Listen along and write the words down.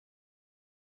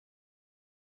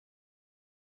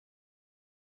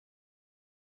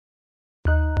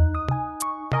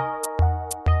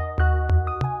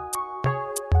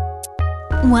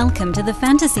Welcome to the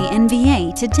Fantasy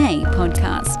NBA Today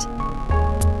podcast.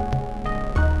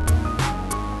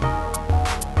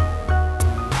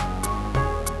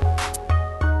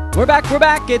 We're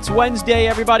back. It's Wednesday,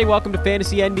 everybody. Welcome to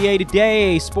Fantasy NBA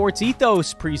Today, a Sports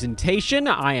Ethos presentation.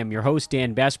 I am your host,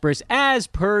 Dan Besbris, as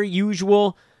per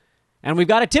usual. And we've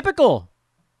got a typical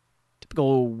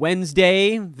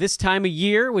Wednesday this time of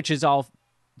year, which is all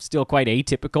still quite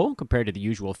atypical compared to the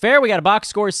usual fare. We got a box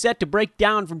score set to break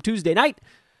down from Tuesday night.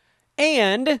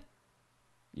 And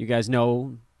you guys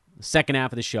know the second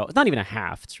half of the show. It's not even a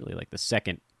half. It's really like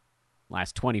the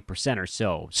last 20% or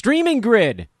so. Streaming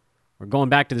grid. We're going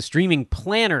back to the streaming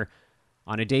planner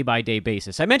on a day-by-day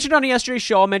basis. I mentioned on yesterday's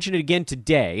show, I'll mention it again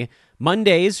today.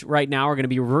 Mondays right now are going to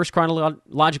be reverse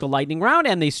chronological lightning round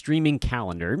and the streaming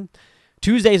calendar.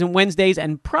 Tuesdays and Wednesdays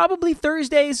and probably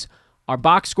Thursdays are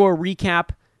box score recap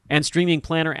and streaming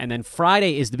planner. And then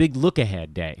Friday is the big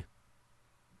look-ahead day.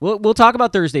 We'll talk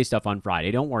about Thursday stuff on Friday,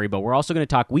 don't worry. But we're also going to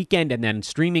talk weekend and then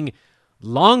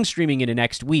long streaming into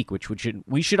next week, which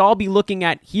we should all be looking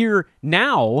at here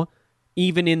now,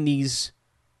 even in these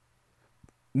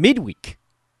midweek.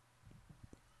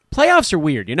 Playoffs are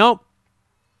weird, you know?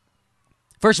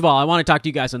 First of all, I want to talk to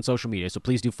you guys on social media, so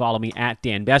please do follow me at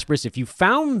Dan Besbris. If you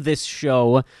found this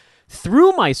show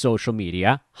through my social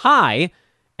media, hi,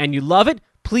 and you love it,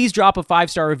 please drop a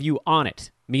 5-star review on it.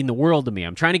 Mean the world to me.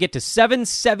 I'm trying to get to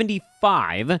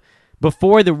 775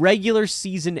 before the regular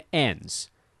season ends.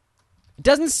 It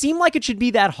doesn't seem like it should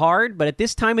be that hard, but at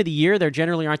this time of the year, there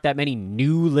generally aren't that many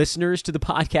new listeners to the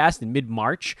podcast in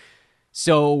mid-March.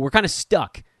 So we're kind of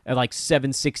stuck at like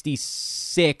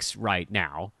 766 right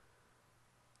now.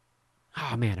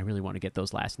 Oh, man, I really want to get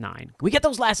those last 9. Can we get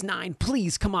those last 9?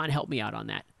 Please, come on, help me out on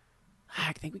that.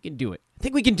 I think we can do it.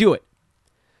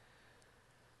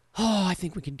 Oh, I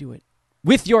think we can do it.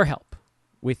 With your help.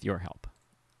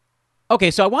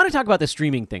 Okay, so I want to talk about the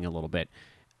streaming thing a little bit.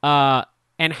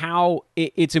 And how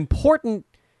it's important,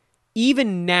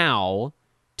 even now,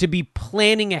 to be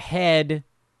planning ahead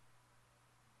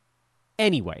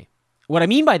anyway. What I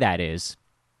mean by that is,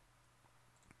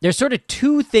 there's sort of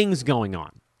two things going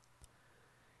on.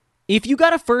 If you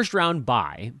got a first-round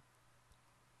bye,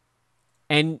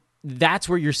 and that's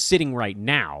where you're sitting right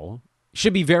now,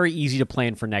 should be very easy to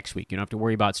plan for next week. You don't have to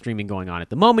worry about streaming going on at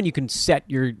the moment. You can set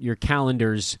your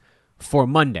calendars for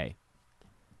Monday.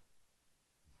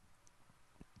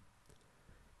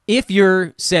 If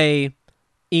you're, say,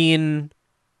 in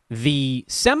the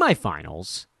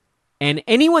semifinals, and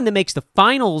anyone that makes the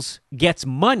finals gets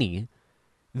money,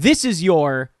 this is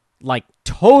your,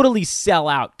 totally sell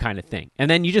out kind of thing. And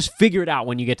then you just figure it out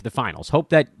when you get to the finals. Hope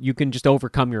that you can just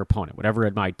overcome your opponent, whatever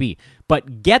it might be.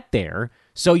 But get there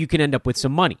so you can end up with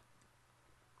some money.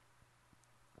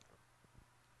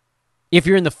 If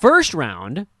you're in the first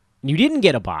round and you didn't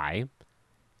get a bye,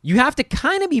 you have to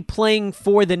kind of be playing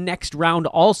for the next round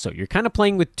also. You're kind of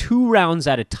playing with 2 rounds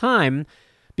at a time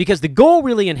because the goal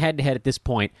really in head-to-head at this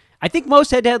point, I think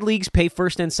most head-to-head leagues pay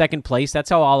first and second place. That's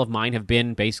how all of mine have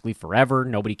been basically forever.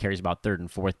 Nobody cares about third and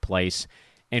fourth place.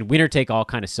 And winner-take-all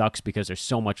kind of sucks because there's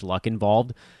so much luck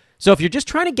involved. So if you're just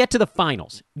trying to get to the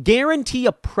finals, guarantee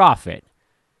a profit,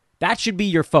 that should be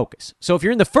your focus. So if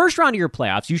you're in the first round of your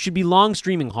playoffs, you should be long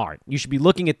streaming hard. You should be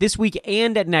looking at this week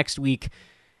and at next week.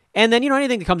 And then,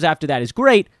 anything that comes after that is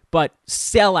great, but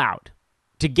sell out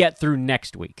to get through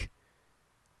next week.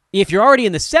 If you're already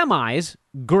in the semis,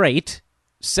 great.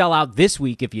 Sell out this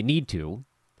week if you need to.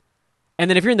 And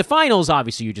then if you're in the finals,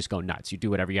 obviously you just go nuts. You do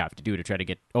whatever you have to do to try to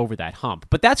get over that hump.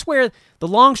 But that's where the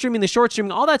long streaming, the short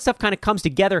streaming, all that stuff kind of comes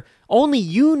together. Only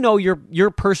you know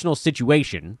your personal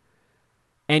situation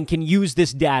and can use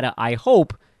this data, I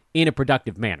hope, in a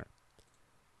productive manner.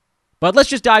 But let's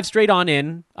just dive straight on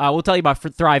in. We'll tell you about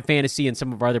Thrive Fantasy and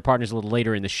some of our other partners a little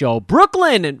later in the show.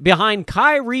 Brooklyn behind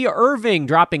Kyrie Irving,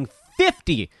 dropping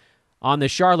 50 on the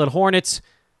Charlotte Hornets.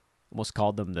 Almost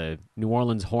called them the New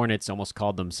Orleans Hornets. Almost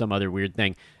called them some other weird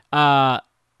thing.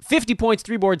 50 points,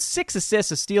 3 boards, 6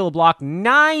 assists, a steal, a block,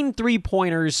 9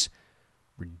 3-pointers.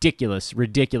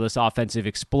 Ridiculous offensive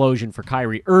explosion for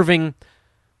Kyrie Irving,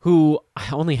 who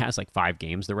only has 5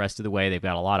 games the rest of the way. They've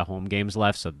got a lot of home games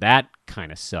left, so that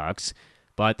kind of sucks.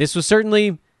 But this was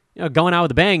certainly going out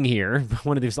with a bang here,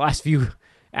 one of these last few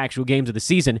actual games of the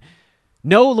season.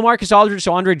 No LaMarcus Aldridge,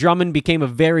 so Andre Drummond became a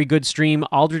very good stream.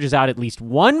 Aldridge is out at least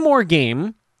one more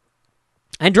game,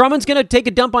 and Drummond's going to take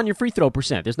a dump on your free throw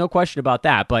percent. There's no question about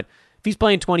that, but if he's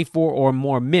playing 24 or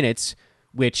more minutes,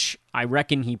 which I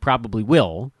reckon he probably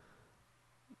will,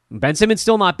 Ben Simmons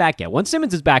still not back yet. Once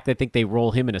Simmons is back, I think they roll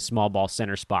him in a small ball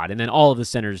center spot, and then all of the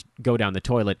centers go down the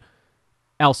toilet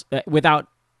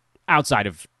outside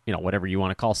of whatever you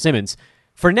want to call Simmons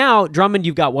for now, Drummond,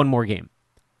 you've got one more game.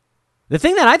 The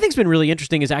thing that I think's been really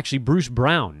interesting is actually Bruce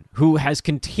Brown, who has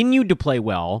continued to play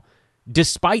well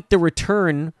despite the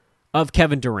return of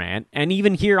Kevin Durant, and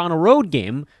even here on a road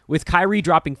game with Kyrie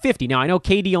dropping 50. Now, I know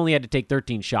KD only had to take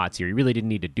 13 shots here. He really didn't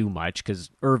need to do much because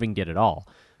Irving did it all.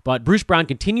 But Bruce Brown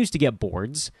continues to get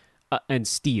boards and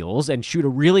steals and shoot a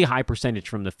really high percentage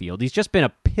from the field. He's just been a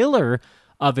pillar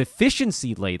of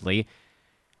efficiency lately.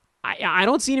 I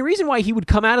don't see any reason why he would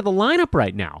come out of the lineup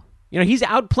right now. You know, he's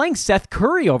outplaying Seth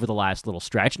Curry over the last little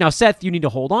stretch. Now, Seth, you need to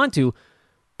hold on to,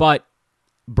 but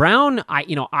Brown,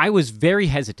 I was very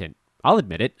hesitant. I'll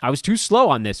admit it. I was too slow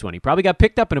on this one. He probably got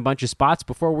picked up in a bunch of spots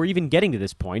before we're even getting to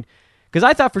this point, because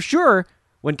I thought for sure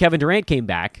when Kevin Durant came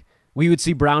back, we would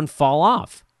see Brown fall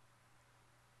off.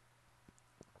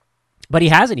 But he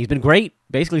hasn't. He's been great.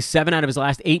 Basically 7 out of his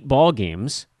last 8 ball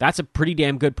games. That's a pretty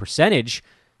damn good percentage.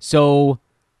 So,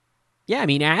 yeah, I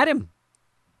mean, add him.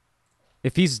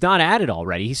 If he's not added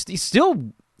already, he's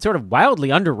still sort of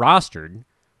wildly under-rostered,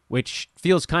 which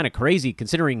feels kind of crazy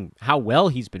considering how well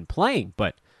he's been playing.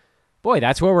 But, boy,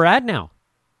 that's where we're at now.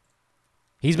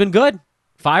 He's been good.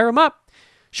 Fire him up.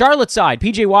 Charlotte side,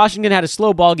 P.J. Washington had a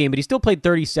slow ball game, but he still played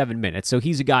 37 minutes, so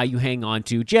he's a guy you hang on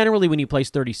to. Generally, when he plays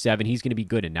 37, he's going to be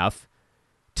good enough.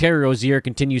 Terry Rozier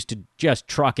continues to just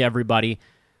truck everybody.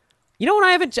 You know what?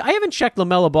 I haven't checked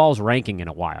LaMelo Ball's ranking in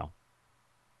a while.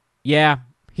 Yeah,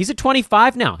 he's at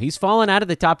 25 now. He's fallen out of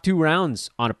the top 2 rounds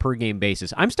on a per-game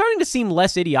basis. I'm starting to seem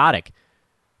less idiotic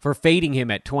for fading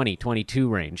him at 20, 22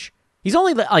 range. He's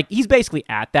only he's basically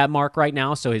at that mark right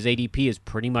now, so his ADP is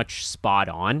pretty much spot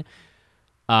on.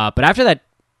 But after that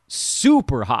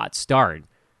super hot start,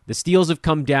 the steals have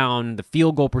come down, the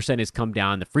field goal percent has come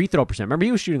down, the free throw percent. Remember,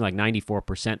 he was shooting like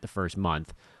 94% the first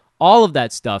month. All of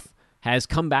that stuff has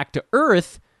come back to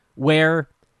earth, where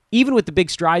even with the big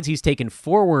strides he's taken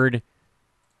forward,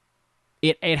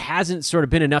 it hasn't sort of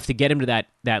been enough to get him to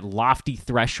that lofty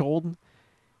threshold.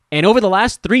 And over the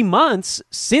last 3 months,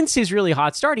 since his really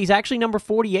hot start, he's actually number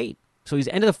 48. So he's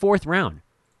end of the 4th round.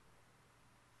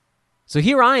 So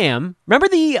here I am. Remember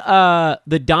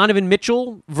the Donovan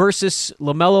Mitchell versus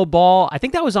LaMelo Ball? I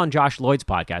think that was on Josh Lloyd's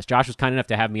podcast. Josh was kind enough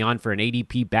to have me on for an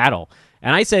ADP battle.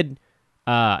 And I said,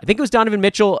 I think it was Donovan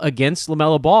Mitchell against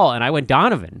LaMelo Ball, and I went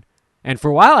Donovan. And for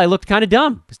a while, I looked kind of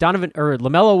dumb, because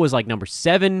LaMelo was like number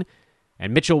 7,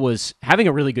 and Mitchell was having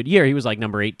a really good year. He was like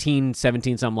number 18,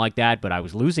 17, something like that, but I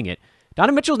was losing it.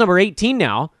 Donovan Mitchell's number 18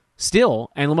 now,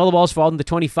 still, and LaMelo Ball's fallen to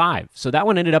 25. So that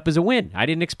one ended up as a win. I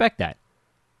didn't expect that.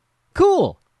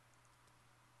 Cool.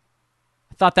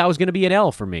 I thought that was going to be an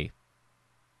L for me.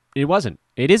 It wasn't.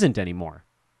 It isn't anymore.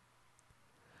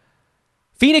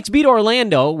 Phoenix beat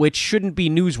Orlando, which shouldn't be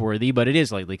newsworthy, but it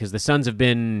is lately because the Suns have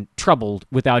been troubled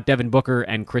without Devin Booker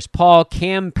and Chris Paul.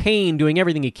 Cam Payne doing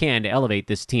everything he can to elevate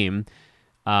this team.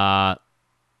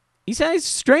 He says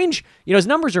strange. You know, his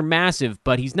numbers are massive,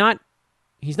 but he's not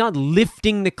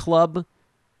lifting the club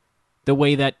the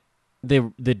way that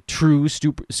the true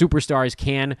superstars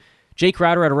can. Jay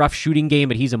Crowder had a rough shooting game,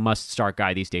 but he's a must-start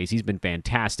guy these days. He's been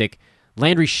fantastic.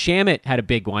 Landry Shamet had a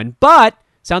big one, but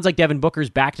sounds like Devin Booker's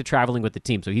back to traveling with the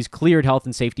team, so he's cleared health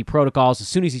and safety protocols. As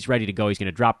soon as he's ready to go, he's going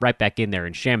to drop right back in there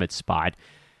in Shamet's spot.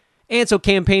 And so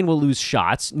Cam Payne will lose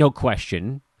shots, no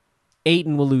question.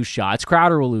 Ayton will lose shots.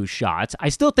 Crowder will lose shots. I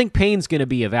still think Payne's going to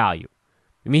be a value.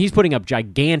 I mean, he's putting up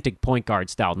gigantic point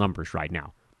guard-style numbers right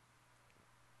now.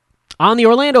 On the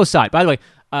Orlando side, by the way,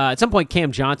 at some point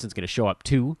Cam Johnson's going to show up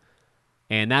too,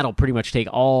 and that'll pretty much take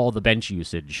all the bench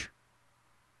usage.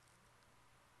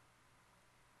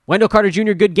 Wendell Carter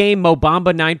Jr., good game. Mo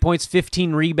Bamba, 9 points,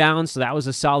 15 rebounds, so that was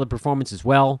a solid performance as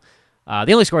well.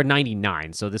 They only scored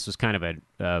 99, so this was kind of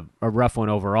a rough one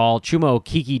overall. Chuma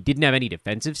Okeke didn't have any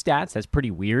defensive stats. That's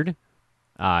pretty weird.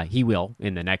 He will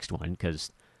in the next one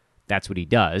because that's what he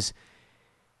does.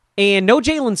 And no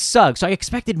Jalen Suggs, so I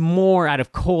expected more out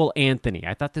of Cole Anthony.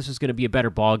 I thought this was going to be a better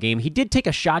ball game. He did take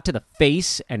a shot to the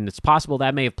face, and it's possible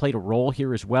that may have played a role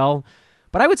here as well.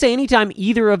 But I would say anytime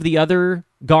either of the other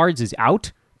guards is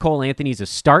out, Cole Anthony's a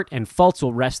start, and Fultz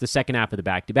will rest the second half of the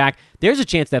back-to-back. There's a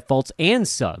chance that Fultz and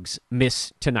Suggs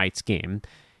miss tonight's game,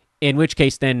 in which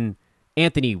case then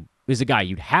Anthony is a guy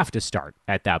you'd have to start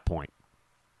at that point.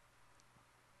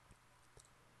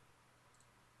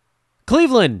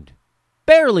 Cleveland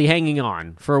barely hanging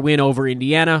on for a win over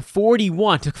Indiana.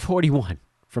 41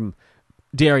 from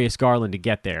Darius Garland to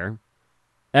get there.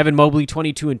 Evan Mobley,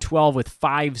 22 and 12 with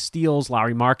 5 steals.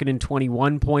 Lauri Markkanen,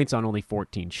 21 points on only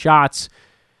 14 shots.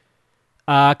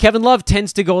 Kevin Love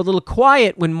tends to go a little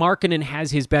quiet when Markkanen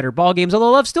has his better ball games,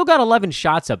 although Love still got 11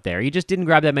 shots up there. He just didn't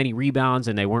grab that many rebounds,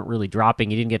 and they weren't really dropping.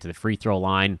 He didn't get to the free throw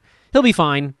line. He'll be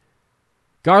fine.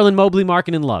 Garland, Mobley,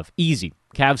 Markin, and Love. Easy.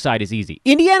 Cavs side is easy.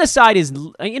 Indiana side is,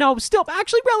 still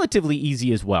actually relatively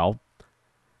easy as well.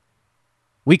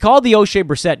 We called the O'Shea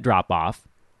Brissett drop-off.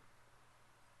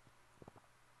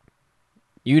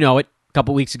 You know it. A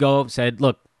couple weeks ago, said,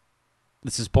 look,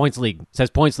 this is Points League. It says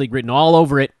Points League written all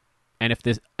over it. And if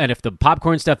the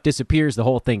popcorn stuff disappears, the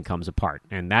whole thing comes apart.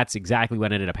 And that's exactly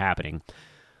what ended up happening.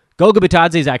 Goga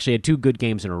Bitadze's actually had 2 good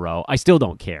games in a row. I still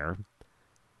don't care.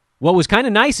 What was kind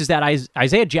of nice is that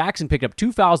Isaiah Jackson picked up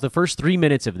 2 fouls the first 3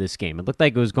 minutes of this game. It looked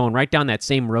like it was going right down that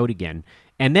same road again.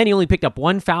 And then he only picked up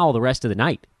 1 foul the rest of the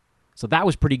night. So that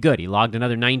was pretty good. He logged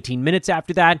another 19 minutes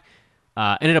after that.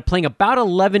 Ended up playing about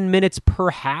 11 minutes per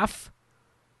half.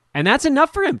 And that's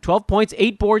enough for him. 12 points,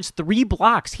 8 boards, 3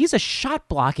 blocks. He's a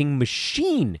shot-blocking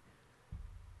machine.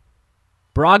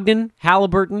 Brogdon,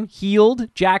 Halliburton,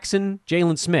 Hield, Jackson,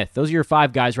 Jalen Smith. Those are your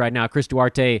 5 guys right now. Chris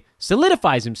Duarte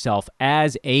solidifies himself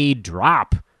as a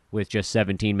drop with just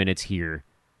 17 minutes here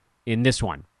in this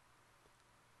one.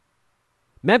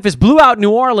 Memphis blew out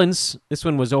New Orleans. This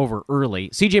one was over early.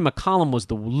 CJ McCollum was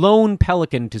the lone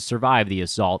Pelican to survive the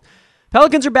assault.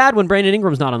 Pelicans are bad when Brandon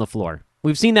Ingram's not on the floor.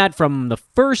 We've seen that from the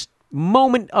first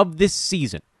moment of this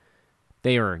season.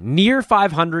 They are near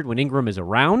 500 when Ingram is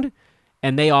around,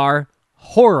 and they are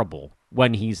horrible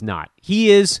when he's not. He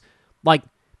is,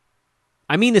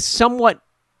 I mean this somewhat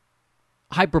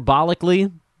hyperbolically.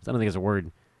 I don't think it's a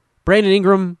word. Brandon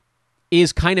Ingram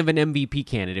is kind of an MVP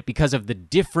candidate because of the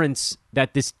difference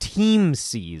that this team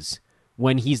sees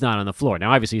when he's not on the floor.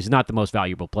 Now, obviously, he's not the most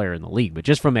valuable player in the league, but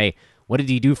just from what did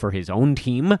he do for his own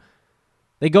team?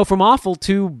 They go from awful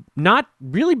to not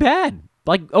really bad.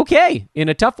 Okay, in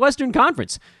a tough Western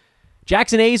Conference.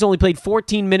 Jackson Hayes only played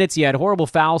 14 minutes. He had horrible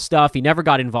foul stuff. He never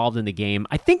got involved in the game.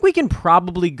 I think we can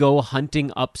probably go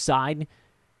hunting upside.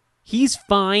 He's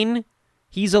fine.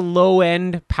 He's a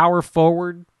low-end power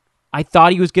forward. I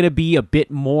thought he was going to be a bit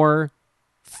more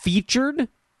featured.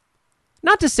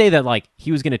 Not to say that,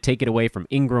 he was going to take it away from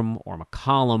Ingram or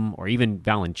McCollum or even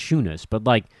Valanciunas, but,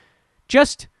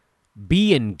 just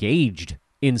be engaged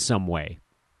in some way.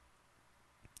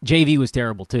 JV was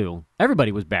terrible, too.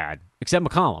 Everybody was bad, except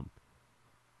McCollum.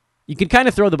 You can kind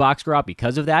of throw the box score out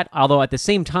because of that, although at the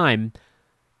same time,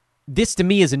 this to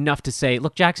me is enough to say,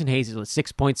 look, Jackson Hayes is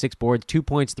 6.6 boards, 2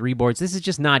 points, 3 boards. This is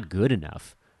just not good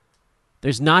enough.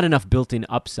 There's not enough built-in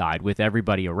upside with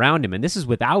everybody around him, and this is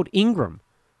without Ingram.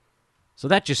 So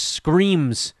that just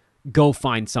screams, go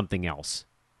find something else.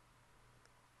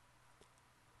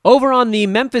 Over on the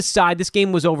Memphis side, this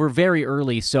game was over very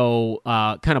early, so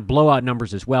kind of blowout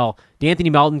numbers as well. D'Anthony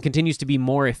Melton continues to be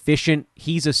more efficient.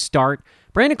 He's a start.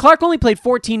 Brandon Clark only played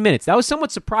 14 minutes. That was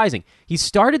somewhat surprising. He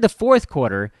started the fourth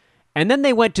quarter, and then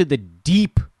they went to the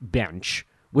deep bench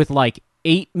with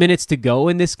 8 minutes to go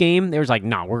in this game. They was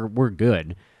no, we're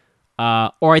good.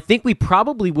 Or I think we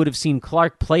probably would have seen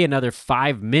Clark play another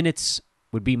 5 minutes,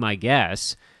 would be my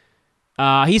guess.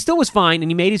 He still was fine, and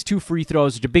he made his 2 free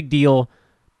throws, which is a big deal.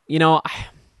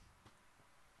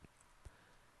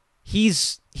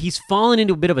 He's fallen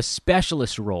into a bit of a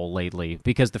specialist role lately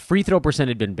because the free throw percent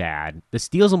had been bad. The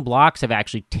steals and blocks have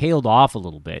actually tailed off a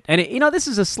little bit. And, this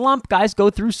is a slump. Guys go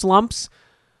through slumps.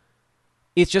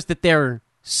 It's just that they're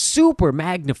super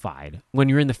magnified when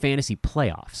you're in the fantasy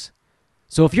playoffs.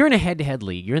 So if you're in a head-to-head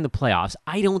league, you're in the playoffs,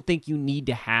 I don't think you need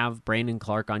to have Brandon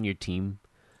Clark on your team.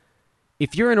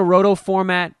 If you're in a roto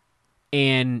format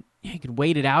and you can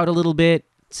wait it out a little bit,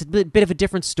 it's a bit of a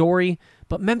different story,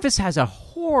 but Memphis has a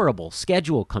horrible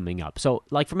schedule coming up. So,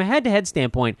 from a head-to-head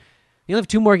standpoint, they only have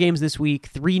 2 more games this week,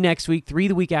 3 next week, 3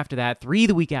 the week after that, 3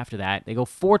 the week after that. They go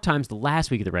 4 times the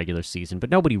last week of the regular season, but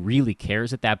nobody really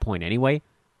cares at that point anyway.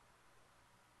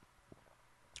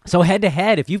 So,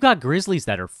 head-to-head, if you've got Grizzlies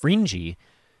that are fringy,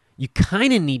 you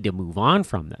kind of need to move on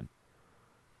from them.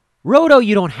 Roto,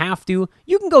 you don't have to.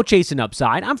 You can go chase an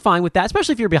upside. I'm fine with that,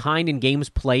 especially if you're behind in games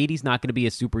played. He's not going to be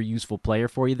a super useful player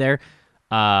for you there.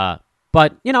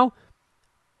 But,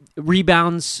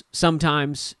 rebounds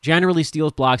sometimes, generally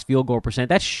steals, blocks, field goal percent.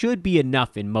 That should be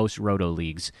enough in most Roto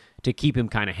leagues to keep him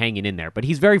kind of hanging in there. But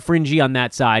he's very fringy on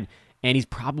that side, and he's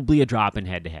probably a drop in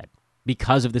head-to-head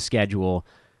because of the schedule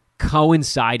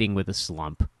coinciding with a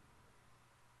slump.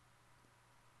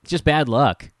 It's just bad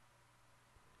luck.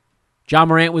 John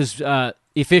Morant was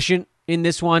efficient in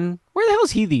this one. Where the hell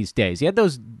is he these days? He had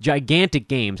those gigantic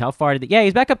games. How far did he... Yeah,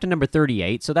 he's back up to number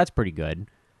 38, so that's pretty good.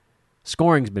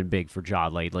 Scoring's been big for Ja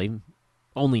lately.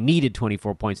 Only needed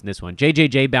 24 points in this one.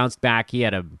 JJJ bounced back. He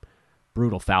had a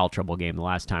brutal foul trouble game the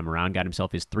last time around. Got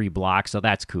himself his 3 blocks, so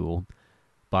that's cool.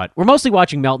 But we're mostly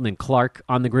watching Melton and Clark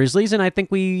on the Grizzlies, and I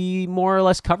think we more or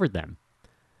less covered them.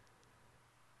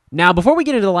 Now, before we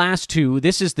get into the last two,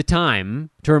 this is the time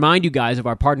to remind you guys of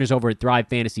our partners over at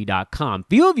ThriveFantasy.com.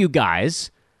 Few of you guys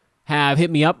have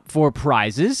hit me up for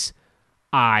prizes.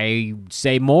 I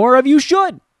say more of you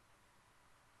should.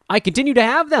 I continue to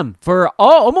have them for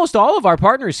almost all of our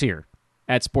partners here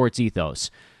at Sports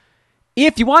Ethos.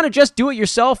 If you want to just do it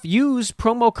yourself, use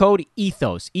promo code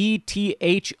ETHOS,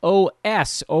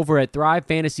 ETHOS, over at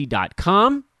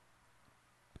ThriveFantasy.com.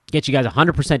 Get you guys a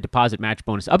 100% deposit match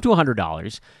bonus up to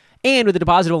 $100. And with a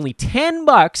deposit of only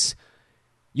 $10,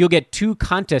 you'll get 2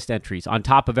 contest entries on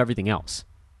top of everything else.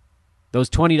 Those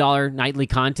 $20 nightly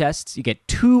contests, you get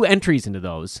 2 entries into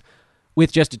those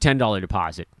with just a $10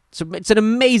 deposit. So it's an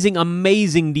amazing,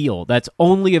 amazing deal that's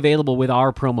only available with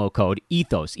our promo code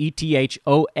ETHOS,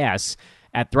 ETHOS,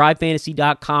 at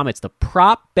ThriveFantasy.com. It's the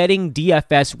prop betting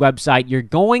DFS website. You're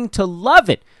going to love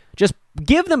it. Just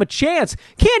give them a chance.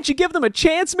 Can't you give them a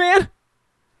chance, man?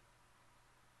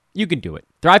 You can do it.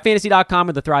 ThriveFantasy.com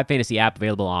or the Thrive Fantasy app,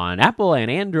 available on Apple and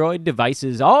Android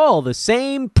devices. All the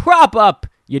same. Prop up,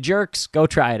 you jerks. Go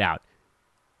try it out.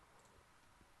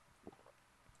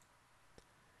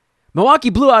 Milwaukee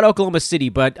blew out Oklahoma City,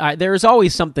 but there is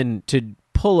always something to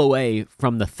pull away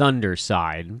from the Thunder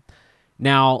side.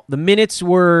 Now, the minutes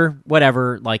were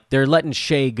whatever, like they're letting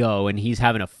Shea go, and he's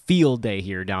having a field day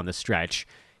here down the stretch.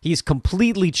 He's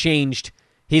completely changed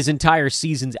his entire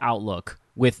season's outlook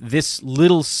with this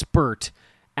little spurt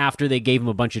after they gave him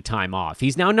a bunch of time off.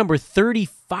 He's now number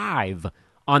 35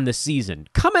 on the season,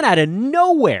 coming out of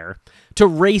nowhere to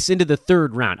race into the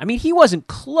third round. I mean, he wasn't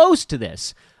close to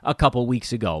this a couple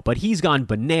weeks ago, but he's gone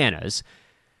bananas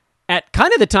at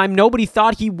kind of the time nobody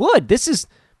thought he would. This is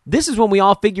when we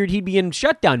all figured he'd be in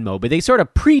shutdown mode, but they sort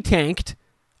of pre-tanked.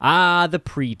 The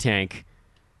pre-tank.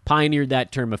 Pioneered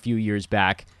that term a few years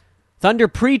back. Thunder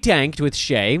pre-tanked with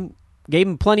Shea, gave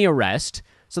him plenty of rest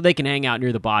so they can hang out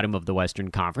near the bottom of the Western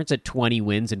Conference at 20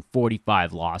 wins and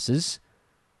 45 losses.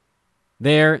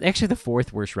 They're actually the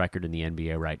 4th worst record in the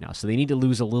NBA right now, so they need to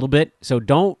lose a little bit. So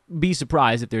don't be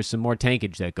surprised if there's some more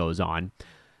tankage that goes on.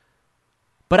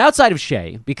 But outside of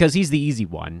Shea, because he's the easy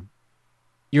one,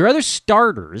 your other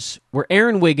starters were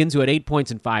Aaron Wiggins, who had 8 points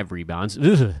and 5 rebounds.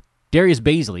 Darius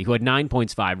Bazley, who had 9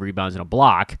 points, 5 rebounds, and a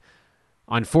block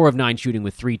on 4 of 9 shooting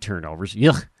with 3 turnovers.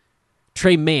 Ugh.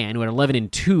 Trey Mann, who had 11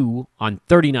 and 2 on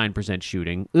 39%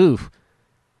 shooting. Oof.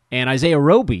 And Isaiah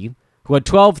Roby, who had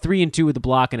 12, 3 and 2 with a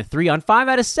block and a 3 on 5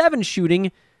 out of 7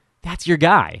 shooting. That's your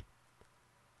guy.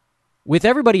 With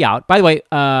everybody out, by the way,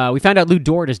 we found out Lou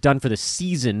Dort is done for the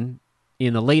season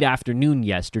in the late afternoon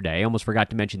yesterday. I almost forgot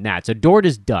to mention that. So Dort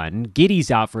is done.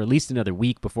 Giddey's out for at least another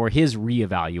week before his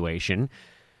reevaluation.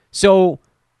 So,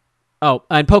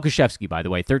 and Pokusevski, by the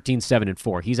way, 13, 7 and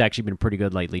 4. He's actually been pretty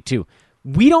good lately, too.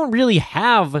 We don't really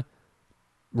have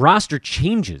roster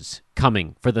changes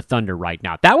coming for the Thunder right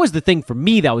now. That was the thing for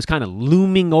me that was kind of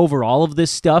looming over all of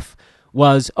this stuff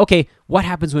was, okay, what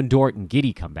happens when Dort and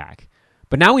Giddey come back?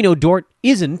 But now we know Dort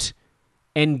isn't,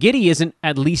 and Giddey isn't,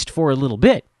 at least for a little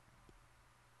bit.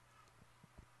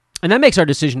 And that makes our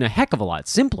decision a heck of a lot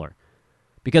simpler.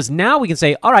 Because now we can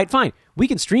say, all right, fine, we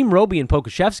can stream Roby and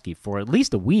Pokusevski for at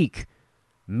least a week,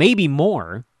 maybe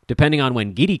more, depending on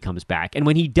when Giddey comes back. And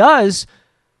when he does,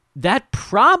 that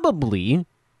probably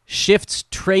shifts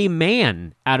Trey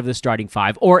Mann out of the starting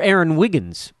 5, or Aaron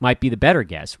Wiggins might be the better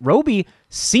guess. Roby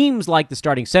seems like the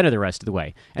starting center the rest of the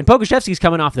way. And Pokusevski's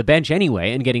coming off the bench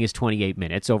anyway and getting his 28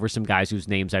 minutes over some guys whose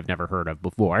names I've never heard of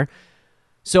before.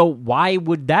 So why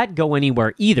would that go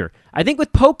anywhere either? I think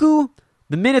with Poku,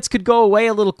 the minutes could go away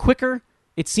a little quicker.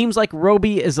 It seems like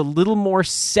Roby is a little more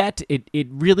set. It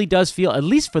really does feel, at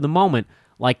least for the moment,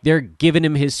 like they're giving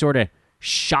him his sort of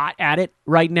shot at it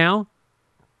right now.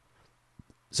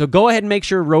 So go ahead and make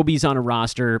sure Roby's on a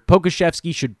roster.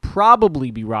 Pokusevski should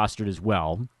probably be rostered as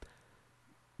well.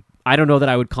 I don't know that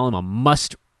I would call him a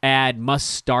must-add,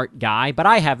 must-start guy, but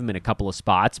I have him in a couple of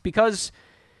spots because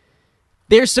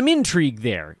there's some intrigue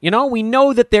there. You know, we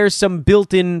know that there's some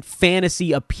built-in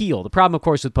fantasy appeal. The problem, of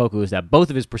course, with Poku is that both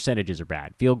of his percentages are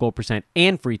bad. Field goal percent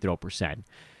and free throw percent.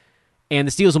 And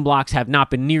the steals and blocks have not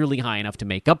been nearly high enough to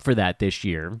make up for that this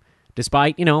year,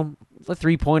 despite, you know, a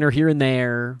three-pointer here and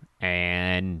there,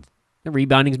 and the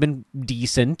rebounding's been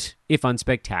decent, if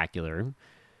unspectacular.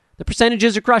 The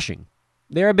percentages are crushing.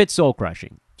 They're a bit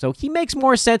soul-crushing. So he makes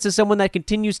more sense as someone that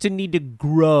continues to need to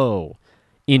grow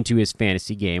into his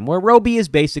fantasy game, where Roby is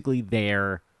basically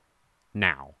there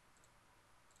now.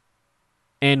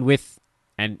 And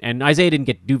and Isaiah didn't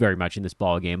get to do very much in this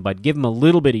ball game, but give him a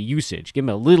little bit of usage, give him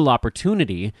a little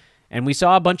opportunity, and we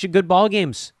saw a bunch of good ball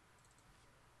games.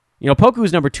 You know, Poku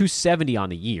was number 270 on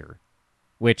the year,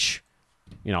 which,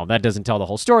 you know, that doesn't tell the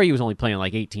whole story. He was only playing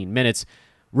like 18 minutes.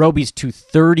 Roby's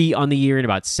 230 on the year in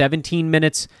about 17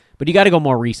 minutes, but you got to go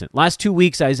more recent. Last 2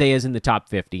 weeks, Isaiah's in the top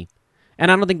 50.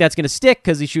 And I don't think that's going to stick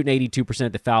because he's shooting 82%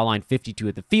 at the foul line, 52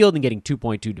 at the field, and getting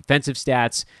 2.2 defensive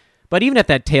stats. But even if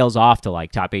that tails off to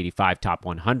like top 85, top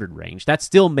 100 range, that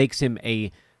still makes him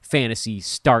a fantasy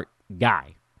start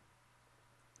guy.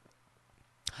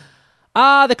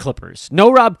 The Clippers.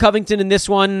 No Rob Covington in this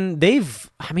one. This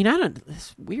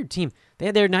weird team. They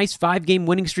had their nice 5-game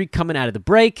winning streak coming out of the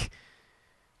break.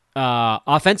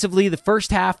 Offensively, the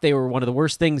first half, they were one of the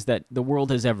worst things that the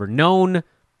world has ever known.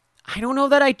 I don't know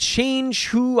that I change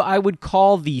who I would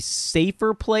call the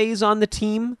safer plays on the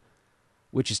team,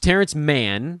 which is Terrence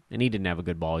Mann, and he didn't have a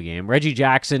good ball game. Reggie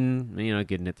Jackson,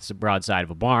 getting at the broadside of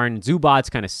a barn.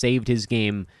 Zubats kind of saved his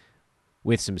game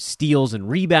with some steals and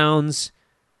rebounds.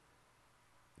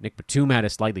 Nick Batum had a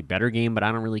slightly better game, but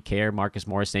I don't really care. Marcus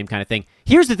Morris, same kind of thing.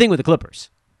 Here's the thing with the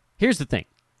Clippers. Here's the thing.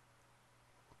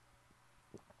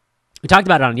 We talked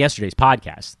about it on yesterday's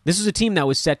podcast. This is a team that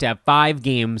was set to have 5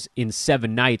 games in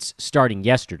 7 nights starting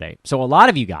yesterday. So a lot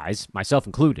of you guys, myself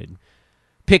included,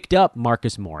 picked up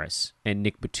Marcus Morris and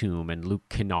Nick Batum and Luke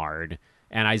Kennard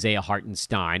and Isaiah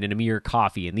Hartenstein and Amir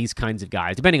Coffey and these kinds of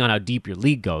guys, depending on how deep your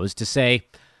league goes, to say,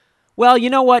 well,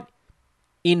 you know what?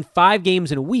 In 5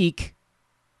 games in a week,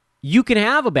 you can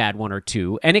have a bad one or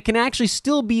two, and it can actually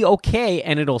still be okay,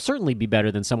 and it'll certainly be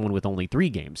better than someone with only 3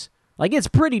 games. Like, it's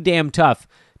pretty damn tough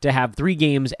to have 3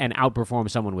 games and outperform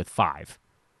someone with 5.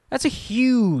 That's a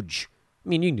huge,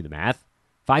 you can do the math,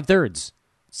 5/3,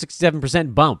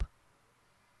 67% bump.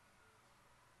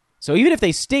 So even if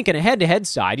they stink in a head-to-head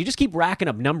side, you just keep racking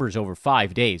up numbers over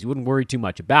 5 days. You wouldn't worry too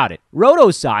much about it.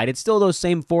 Roto's side, it's still those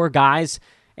same 4 guys,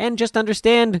 and just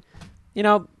understand,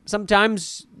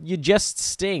 sometimes you just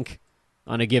stink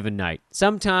on a given night.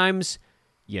 Sometimes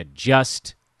you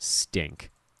just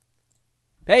stink.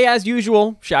 Hey, as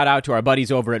usual, shout out to our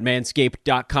buddies over at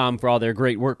Manscaped.com for all their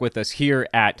great work with us here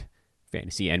at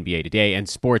Fantasy NBA Today and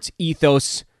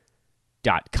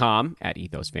SportsEthos.com at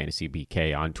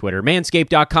EthosFantasyBK on Twitter.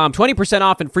 Manscaped.com, 20%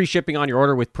 off and free shipping on your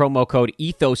order with promo code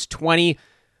Ethos20.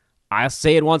 I'll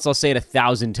say it once, I'll say it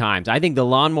 1,000 times. I think the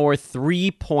Lawnmower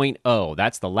 3.0,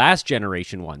 that's the last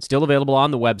generation one, still available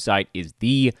on the website, is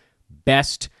the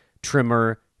best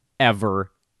trimmer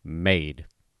ever made.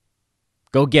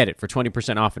 Go get it for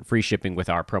 20% off and free shipping with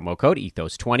our promo code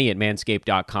Ethos20 at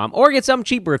Manscaped.com, or get something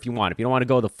cheaper if you want. If you don't want to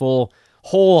go the full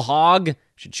whole hog,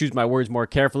 should choose my words more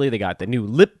carefully. They got the new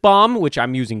lip balm, which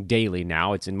I'm using daily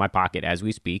now. It's in my pocket as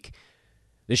we speak.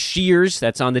 The shears,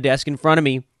 that's on the desk in front of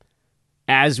me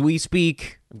as we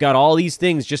speak. I've got all these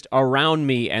things just around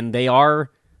me, and they're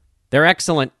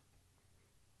excellent.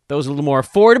 Those are a little more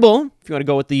affordable if you want to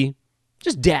go with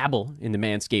just dabble in the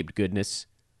Manscaped goodness.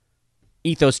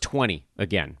 Ethos20,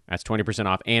 again, that's 20%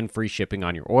 off and free shipping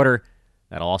on your order.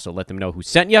 That'll also let them know who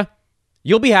sent you.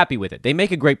 You'll be happy with it. They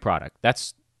make a great product.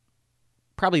 That's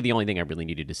probably the only thing I really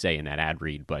needed to say in that ad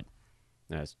read, but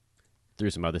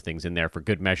threw some other things in there for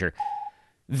good measure.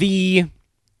 The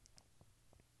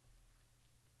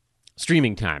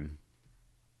streaming time.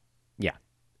 Yeah,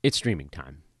 it's streaming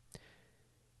time.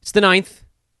 It's the 9th,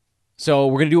 so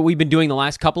we're going to do what we've been doing the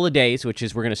last couple of days, which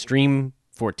is we're going to stream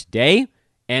for today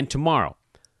and tomorrow.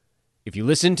 If you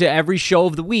listen to every show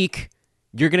of the week,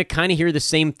 you're going to kind of hear the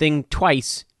same thing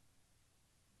twice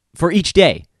for each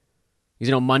day.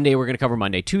 Because, Monday we're going to cover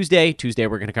Monday, Tuesday. Tuesday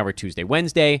we're going to cover Tuesday,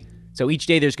 Wednesday. So each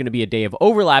day there's going to be a day of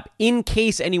overlap in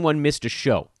case anyone missed a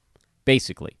show,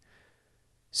 basically.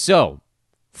 So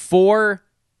for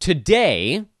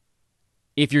today,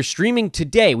 if you're streaming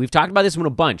today, we've talked about this one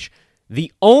a bunch.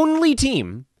 The only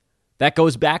team that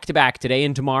goes back-to-back today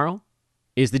and tomorrow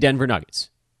is the Denver Nuggets.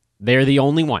 They're the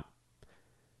only one.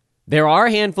 There are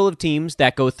a handful of teams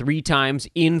that go 3 times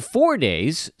in 4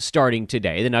 days starting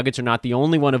today. The Nuggets are not the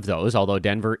only one of those, although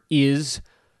Denver is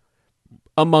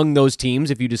among those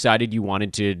teams if you decided you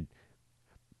wanted to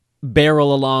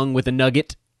barrel along with a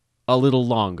Nugget a little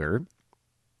longer.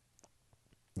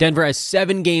 Denver has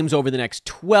 7 games over the next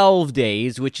 12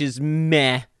 days, which is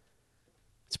meh.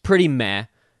 It's pretty meh.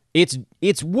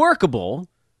 It's workable.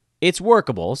 It's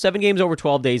workable. 7 games over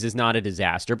 12 days is not a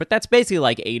disaster, but that's basically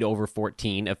like 8 over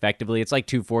 14, effectively. It's like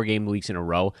 2 4-game weeks in a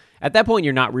row. At that point,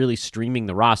 you're not really streaming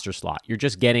the roster slot. You're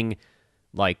just getting,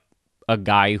 like, a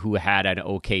guy who had an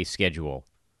okay schedule.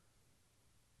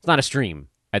 It's not a stream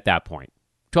at that point.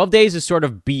 12 days is sort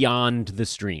of beyond the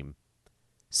stream.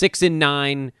 6 and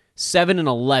 9, 7 and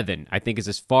 11, I think, is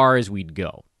as far as we'd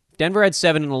go. If Denver had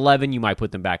 7 and 11, you might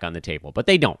put them back on the table, but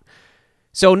they don't.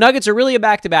 So Nuggets are really a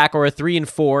back-to-back or a 3 and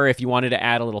 4 if you wanted to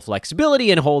add a little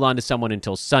flexibility and hold on to someone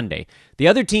until Sunday. The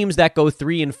other teams that go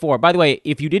 3 and 4, by the way,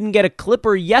 if you didn't get a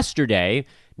Clipper yesterday,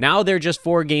 Now they're just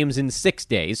 4 games in 6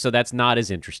 days, so that's not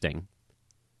as interesting.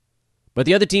 But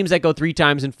the other teams that go 3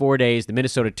 times in 4 days, the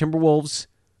Minnesota Timberwolves,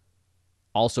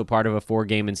 also part of a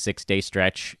 4-game and 6-day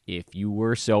stretch, if you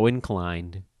were so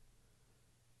inclined.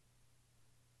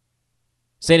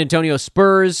 San Antonio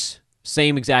Spurs,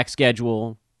 same exact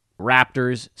schedule.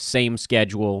 Raptors, same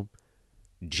schedule.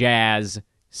 Jazz,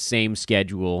 same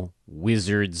schedule.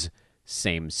 Wizards,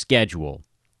 same schedule.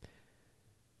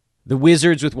 The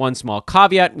Wizards with one small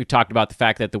caveat. We've talked about the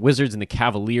fact that the Wizards and the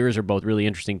Cavaliers are both really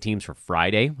interesting teams for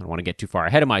Friday. I don't want to get too far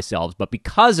ahead of myself, but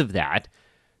because of that,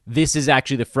 this is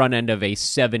actually the front end of a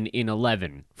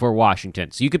 7-11 for Washington.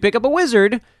 So you could pick up a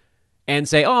Wizard and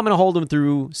say, I'm going to hold them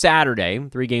through Saturday,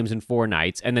 3 games in 4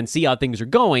 nights, and then see how things are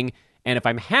going. And if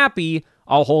I'm happy,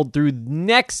 I'll hold through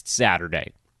next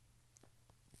Saturday,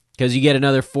 because you get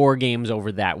another 4 games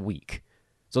over that week.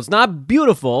 So it's not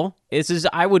beautiful. This is,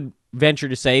 I would venture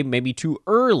to say, maybe too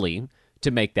early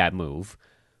to make that move,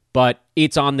 but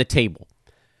it's on the table.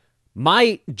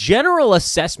 My general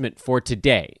assessment for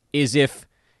today is if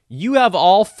you have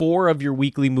all 4 of your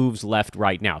weekly moves left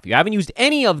right now, if you haven't used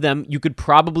any of them, you could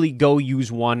probably go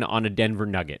use one on a Denver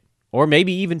Nugget, or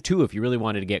maybe even 2 if you really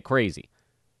wanted to get crazy.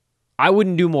 I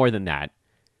wouldn't do more than that.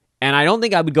 And I don't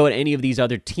think I would go at any of these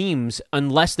other teams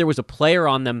unless there was a player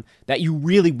on them that you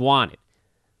really wanted.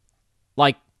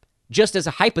 Like, just as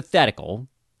a hypothetical,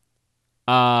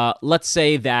 let's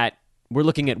say that we're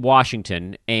looking at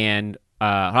Washington and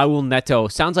Raul Neto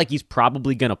sounds like he's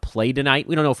probably going to play tonight.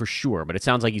 We don't know for sure, but it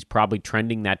sounds like he's probably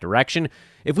trending that direction.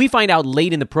 If we find out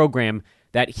late in the program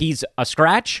that he's a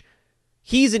scratch,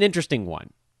 he's an interesting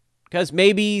one, because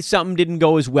maybe something didn't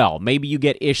go as well. Maybe you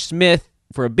get Ish Smith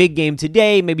for a big game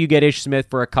today. Maybe you get Ish Smith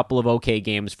for a couple of okay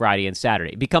games Friday and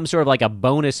Saturday. It becomes sort of like a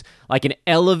bonus, like an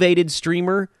elevated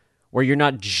streamer, where you're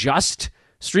not just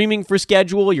streaming for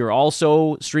schedule, you're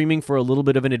also streaming for a little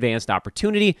bit of an advanced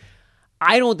opportunity.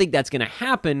 I don't think that's going to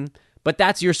happen, but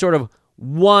that's your sort of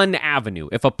one avenue.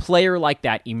 If a player like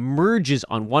that emerges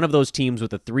on one of those teams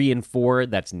with a 3 and 4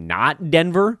 that's not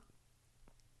Denver,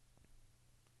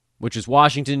 which is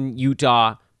Washington,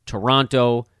 Utah,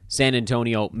 Toronto, San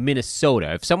Antonio,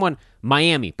 Minnesota. If someone,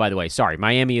 Miami, by the way, sorry,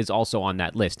 Miami is also on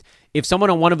that list. If someone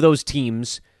on one of those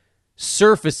teams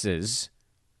surfaces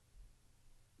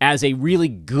as a really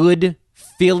good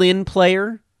fill-in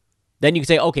player, then you can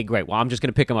say, okay, great, well, I'm just going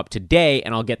to pick him up today,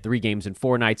 and I'll get 3 games in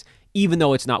 4 nights, even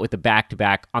though it's not with the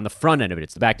back-to-back on the front end of it.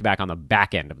 It's the back-to-back on the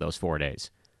back end of those 4 days.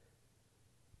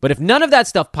 But if none of that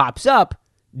stuff pops up,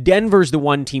 Denver's the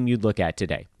one team you'd look at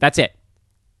today. That's it.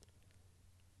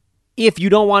 If you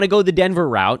don't want to go the Denver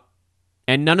route,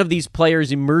 and none of these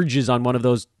players emerges on one of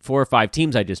those 4 or 5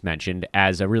 teams I just mentioned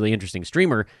as a really interesting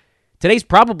streamer, today's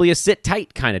probably a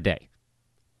sit-tight kind of day.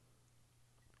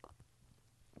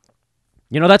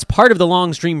 You know, that's part of the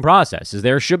long stream process, is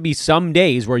there should be some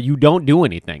days where you don't do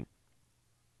anything.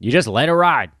 You just let it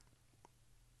ride.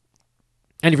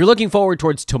 And if you're looking forward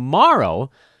towards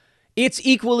tomorrow, it's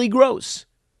equally gross.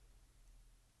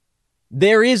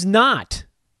 There is not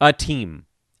a team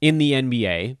in the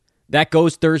NBA that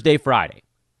goes Thursday, Friday.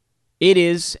 It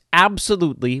is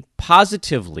absolutely,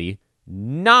 positively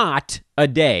not a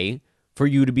day for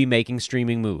you to be making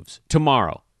streaming moves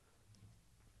tomorrow.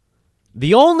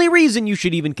 The only reason you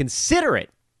should even consider it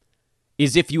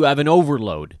is if you have an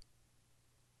overload,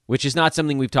 which is not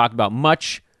something we've talked about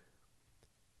much.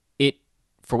 It,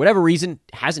 for whatever reason,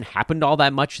 hasn't happened all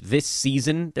that much this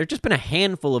season. There's just been a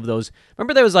handful of those.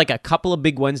 Remember, there was like a couple of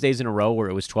big Wednesdays in a row where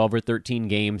it was 12 or 13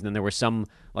 games, and then there were some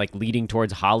like leading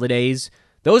towards holidays.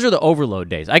 Those are the overload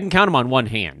days. I can count them on one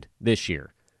hand this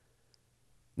year.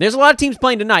 There's a lot of teams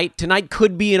playing tonight. Tonight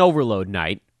could be an overload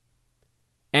night.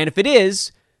 And if it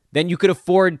is, then you could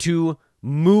afford to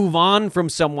move on from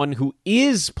someone who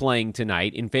is playing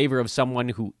tonight in favor of someone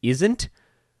who isn't,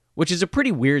 which is a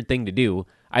pretty weird thing to do.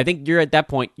 I think you're at that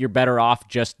point, you're better off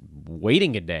just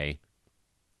waiting a day.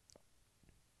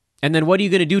 And then what are you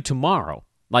going to do tomorrow?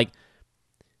 Like,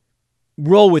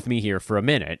 roll with me here for a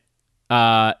minute.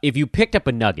 If you picked up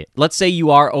a nugget, let's say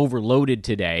you are overloaded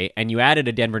today and you added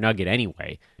a Denver Nugget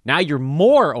anyway, now you're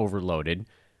more overloaded.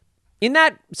 In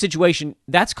that situation,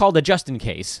 that's called a just in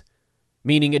case,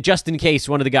 meaning a just in case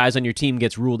one of the guys on your team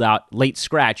gets ruled out late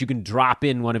scratch, you can drop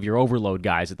in one of your overload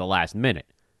guys at the last minute.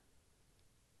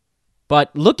 But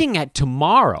looking at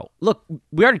tomorrow, look,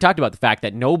 we already talked about the fact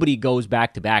that nobody goes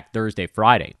back-to-back Thursday,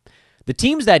 Friday. The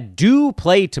teams that do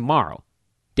play tomorrow,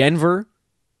 Denver,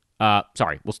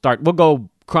 we'll go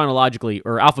chronologically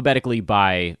or alphabetically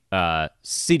by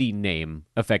city name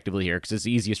effectively here because it's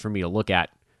the easiest for me to look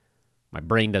at. My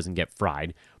brain doesn't get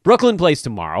fried. Brooklyn plays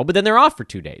tomorrow, but then they're off for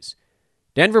 2 days.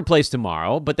 Denver plays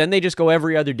tomorrow, but then they just go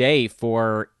every other day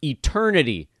for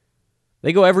eternity.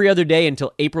 They go every other day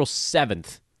until April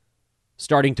 7th,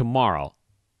 starting tomorrow.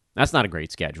 That's not a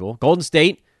great schedule. Golden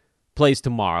State plays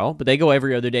tomorrow, but they go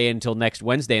every other day until next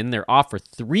Wednesday, and they're off for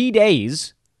 3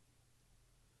 days.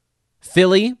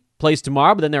 Philly plays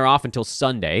tomorrow, but then they're off until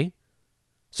Sunday.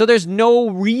 So there's no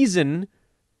reason,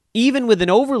 even with an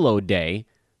overload day,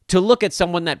 to look at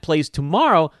someone that plays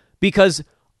tomorrow, because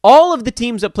all of the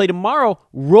teams that play tomorrow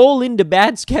roll into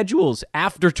bad schedules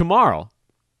after tomorrow.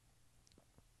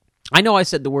 I know I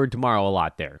said the word tomorrow a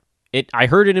lot there. I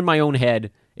heard it in my own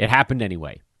head. It happened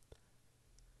anyway.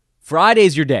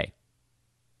 Friday's your day.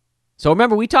 So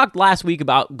remember, we talked last week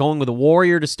about going with a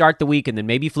Warrior to start the week and then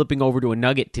maybe flipping over to a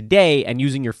Nugget today and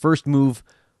using your first move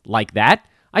like that.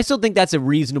 I still think that's a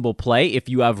reasonable play if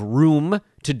you have room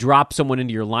to drop someone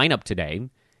into your lineup today.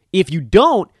 If you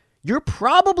don't, you're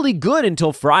probably good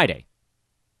until Friday.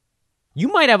 You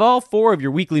might have all 4 of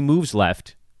your weekly moves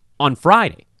left on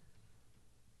Friday.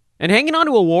 And hanging on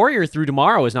to a Warrior through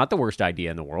tomorrow is not the worst idea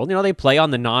in the world. You know, they play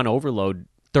on the non-overload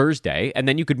Thursday, and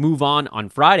then you could move on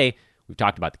Friday. We've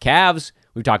talked about the Cavs.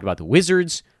 We've talked about the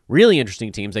Wizards. Really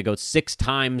interesting teams. They go 6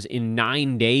 times in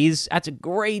 9 days. That's a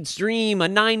great stream, a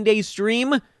 9-day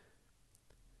stream.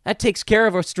 That takes care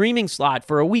of a streaming slot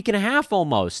for a week and a half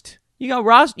almost. You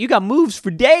got moves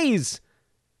for days.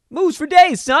 Moves for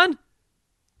days, son.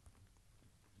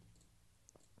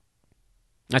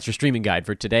 That's your streaming guide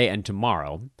for today and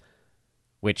tomorrow,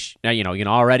 which, you can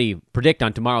already predict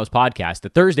on tomorrow's podcast. The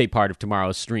Thursday part of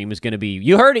tomorrow's stream is going to be,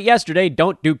 you heard it yesterday,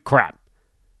 don't do crap.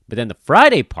 But then the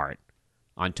Friday part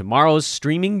on tomorrow's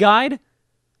streaming guide,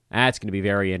 that's going to be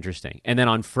very interesting. And then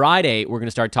on Friday, we're going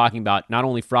to start talking about not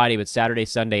only Friday, but Saturday,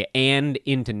 Sunday, and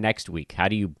into next week. How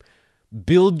do you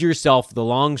build yourself the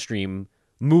long stream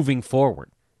moving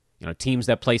forward? Teams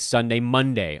that play Sunday,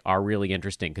 Monday are really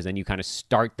interesting because then you kind of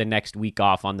start the next week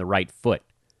off on the right foot.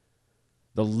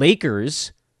 The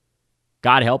Lakers,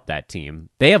 God help that team,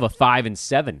 they have a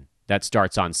 5-7 that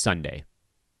starts on Sunday.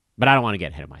 But I don't want to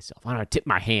get ahead of myself. I don't want to tip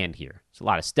my hand here. There's a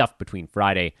lot of stuff between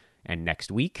Friday and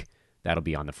next week. That'll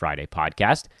be on the Friday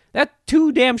podcast. That's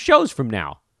 2 damn shows from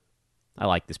now. I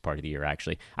like this part of the year,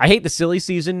 actually. I hate the silly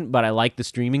season, but I like the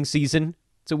streaming season.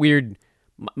 It's a weird...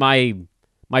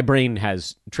 My brain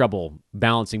has trouble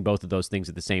balancing both of those things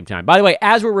at the same time. By the way,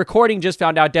 as we're recording, just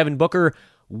found out Devin Booker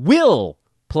will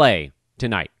play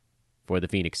tonight for the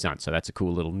Phoenix Suns. So that's a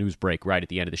cool little news break right at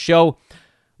the end of the show.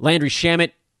 Landry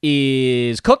Shamet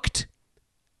is cooked,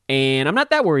 and I'm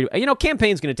not that worried.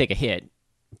 Campaign's going to take a hit,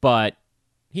 but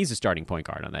he's a starting point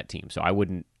guard on that team, so I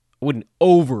wouldn't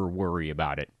over worry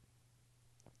about it.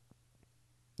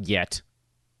 Yet.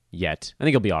 I think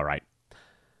he'll be all right.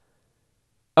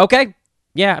 Okay.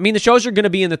 Yeah, the shows are going to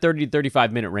be in the 30 to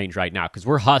 35 minute range right now because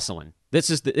we're hustling. This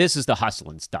is the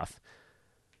hustling stuff.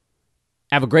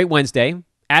 Have a great Wednesday.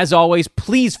 As always,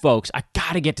 please, folks, I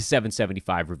got to get to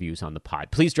 775 reviews on the pod.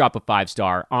 Please drop a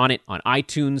 5-star on it on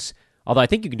iTunes, although I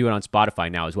think you can do it on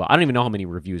Spotify now as well. I don't even know how many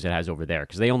reviews it has over there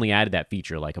because they only added that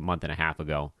feature like a month and a half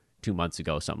ago, 2 months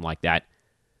ago, something like that.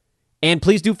 And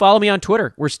please do follow me on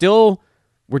Twitter.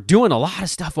 We're doing a lot of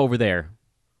stuff over there.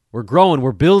 We're growing,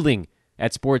 we're building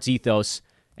at Sports Ethos,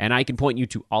 and I can point you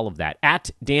to all of that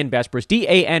at Dan Besbris,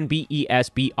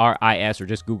 DanBesbris, or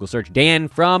just Google search Dan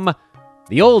from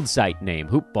the old site name,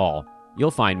 Hoopball. You'll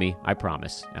find me, I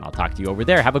promise, and I'll talk to you over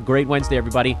there. Have a great Wednesday,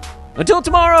 everybody. Until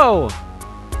tomorrow!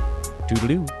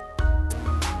 Toodaloo.